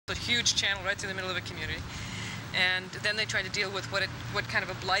a huge channel right through the middle of a community. And then they tried to deal with what kind of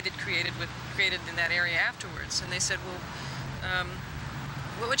a blight it created in that area afterwards. And they said, well,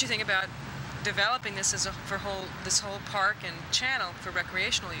 what would you think about developing this as this whole park and channel for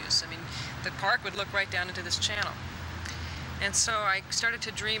recreational use? I mean, the park would look right down into this channel. And so I started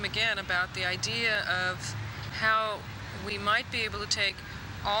to dream again about the idea of how we might be able to take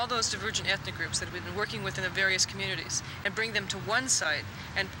all those divergent ethnic groups that we've been working with in the various communities and bring them to one site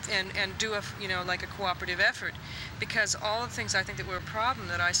and do like a cooperative effort, because all the things I think that were a problem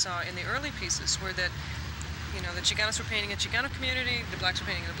that I saw in the early pieces were that the Chicanos were painting a Chicano community, the blacks were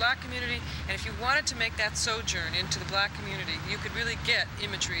painting in the black community, and if you wanted to make that sojourn into the black community, you could really get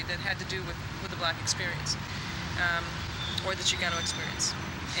imagery that had to do with the black experience or the Chicano experience.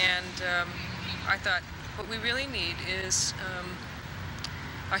 And I thought what we really need is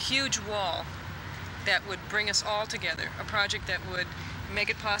a huge wall that would bring us all together, a project that would make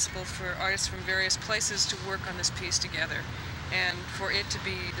it possible for artists from various places to work on this piece together, and for it to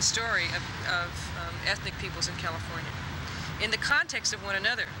be the story of ethnic peoples in California in the context of one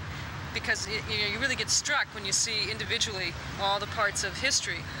another, because you really get struck when you see individually all the parts of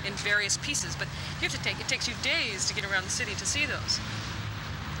history in various pieces, but it takes you days to get around the city to see those.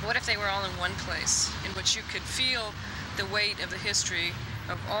 What if they were all in one place, in which you could feel the weight of the history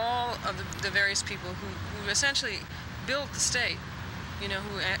of all of the various people who essentially built the state, and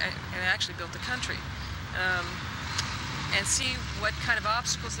actually built the country, and see what kind of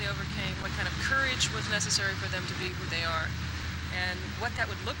obstacles they overcame, what kind of courage was necessary for them to be who they are, and what that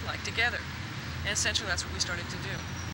would look like together. And essentially that's what we started to do.